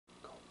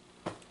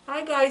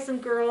Hi guys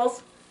and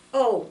girls.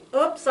 Oh,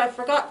 oops, I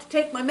forgot to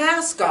take my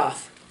mask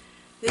off.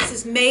 This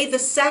is May the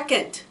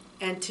 2nd,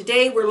 and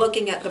today we're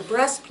looking at the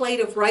breastplate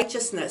of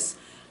righteousness.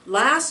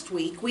 Last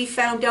week we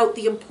found out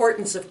the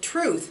importance of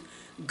truth,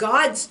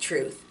 God's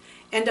truth,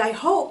 and I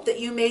hope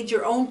that you made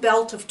your own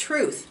belt of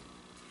truth.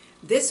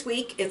 This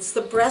week it's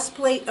the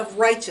breastplate of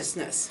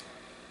righteousness.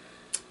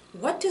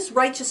 What does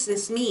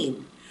righteousness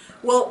mean?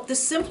 Well, the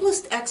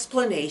simplest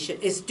explanation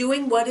is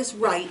doing what is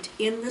right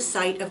in the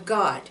sight of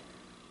God.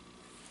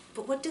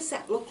 But what does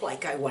that look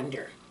like, I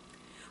wonder?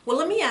 Well,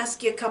 let me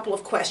ask you a couple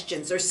of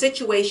questions or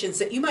situations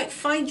that you might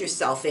find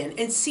yourself in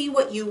and see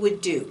what you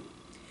would do.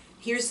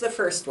 Here's the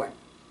first one.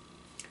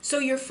 So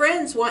your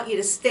friends want you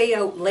to stay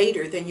out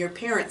later than your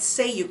parents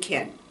say you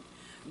can.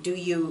 Do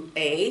you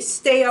A,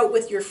 stay out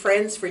with your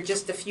friends for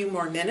just a few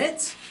more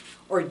minutes?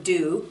 Or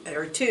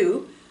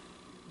two,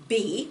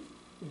 B,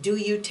 do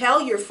you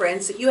tell your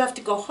friends that you have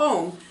to go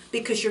home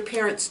because your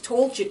parents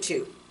told you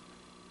to?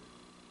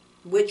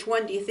 Which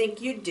one do you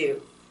think you'd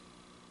do?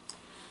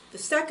 The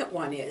second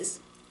one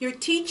is, your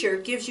teacher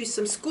gives you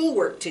some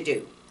schoolwork to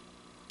do.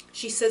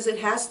 She says it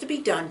has to be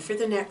done for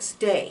the next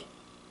day.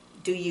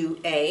 Do you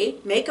A,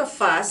 make a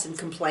fuss and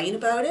complain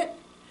about it?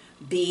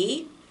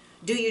 B,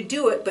 do you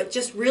do it but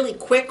just really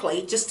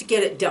quickly just to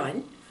get it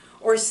done?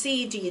 Or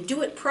C, do you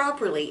do it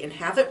properly and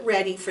have it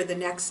ready for the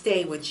next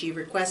day when she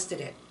requested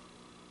it?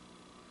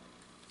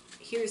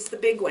 Here's the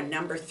big one,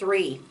 number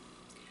 3.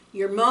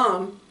 Your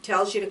mom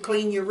tells you to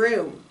clean your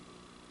room.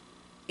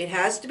 It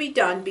has to be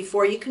done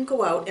before you can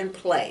go out and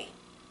play.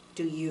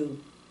 Do you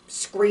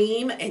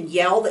scream and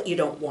yell that you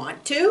don't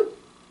want to?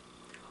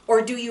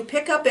 Or do you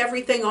pick up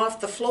everything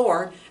off the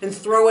floor and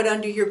throw it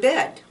under your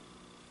bed?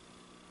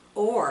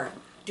 Or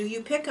do you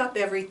pick up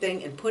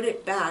everything and put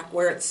it back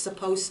where it's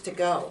supposed to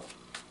go?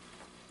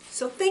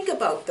 So think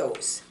about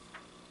those.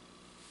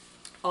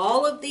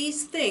 All of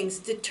these things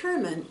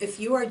determine if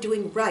you are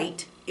doing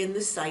right in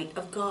the sight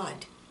of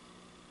God.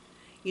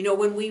 You know,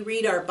 when we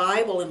read our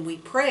Bible and we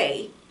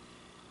pray,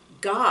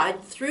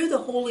 God, through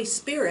the Holy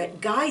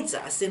Spirit, guides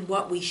us in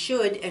what we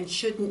should and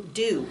shouldn't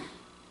do.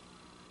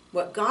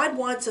 What God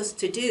wants us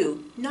to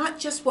do, not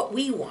just what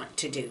we want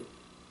to do.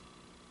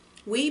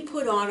 We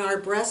put on our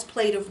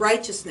breastplate of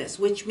righteousness,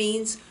 which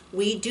means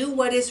we do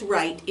what is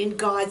right in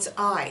God's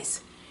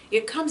eyes.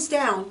 It comes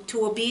down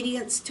to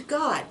obedience to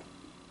God.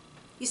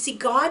 You see,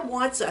 God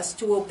wants us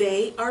to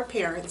obey our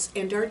parents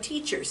and our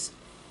teachers.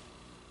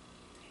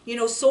 You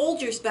know,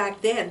 soldiers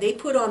back then, they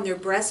put on their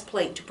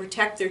breastplate to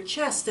protect their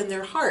chest and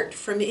their heart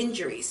from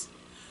injuries.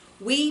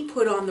 We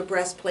put on the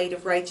breastplate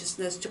of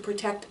righteousness to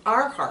protect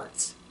our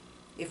hearts.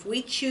 If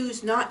we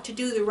choose not to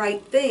do the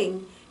right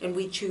thing and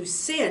we choose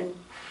sin,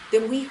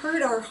 then we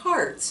hurt our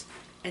hearts.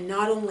 And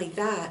not only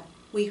that,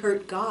 we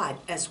hurt God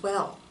as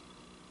well.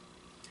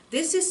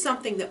 This is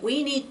something that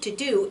we need to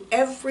do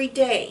every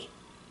day.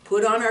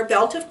 Put on our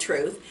belt of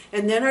truth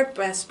and then our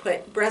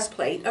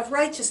breastplate of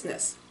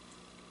righteousness.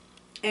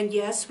 And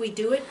yes, we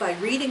do it by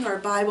reading our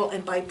Bible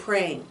and by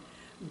praying.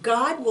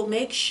 God will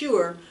make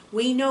sure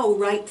we know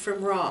right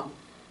from wrong.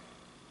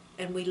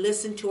 And we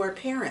listen to our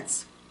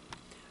parents.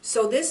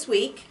 So this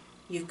week,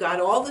 you've got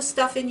all the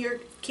stuff in your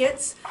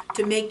kits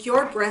to make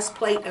your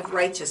breastplate of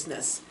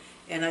righteousness.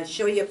 And I'll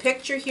show you a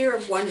picture here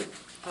of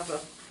a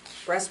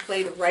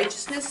breastplate of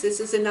righteousness. This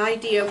is an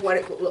idea of what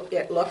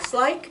it looks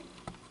like.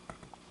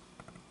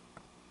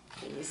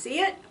 Can you see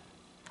it?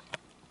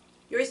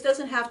 Yours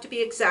doesn't have to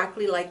be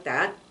exactly like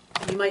that.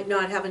 You might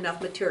not have enough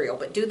material,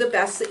 but do the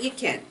best that you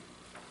can.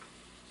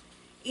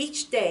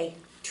 Each day,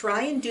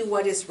 try and do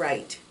what is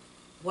right,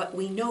 what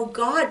we know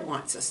God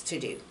wants us to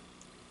do.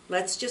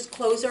 Let's just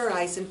close our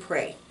eyes and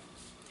pray.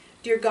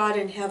 Dear God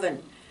in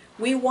heaven,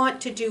 we want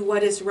to do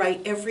what is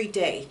right every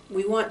day.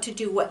 We want to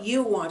do what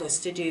you want us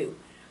to do.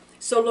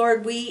 So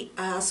Lord, we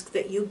ask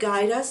that you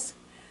guide us,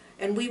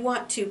 and we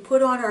want to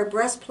put on our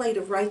breastplate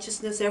of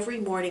righteousness every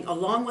morning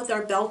along with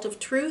our belt of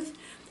truth,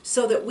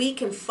 so that we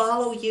can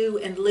follow you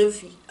and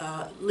live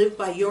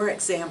by your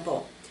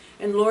example.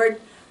 And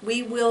Lord,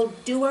 we will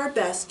do our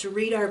best to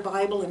read our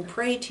Bible and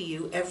pray to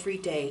you every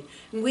day.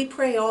 And we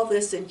pray all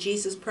this in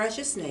Jesus'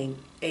 precious name.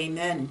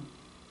 Amen.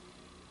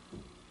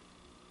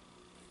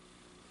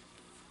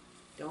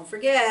 Don't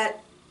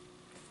forget,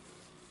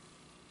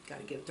 got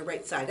to get it the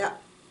right side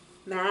up.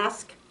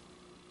 Mask,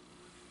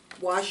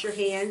 wash your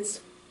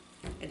hands,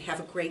 and have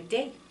a great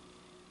day.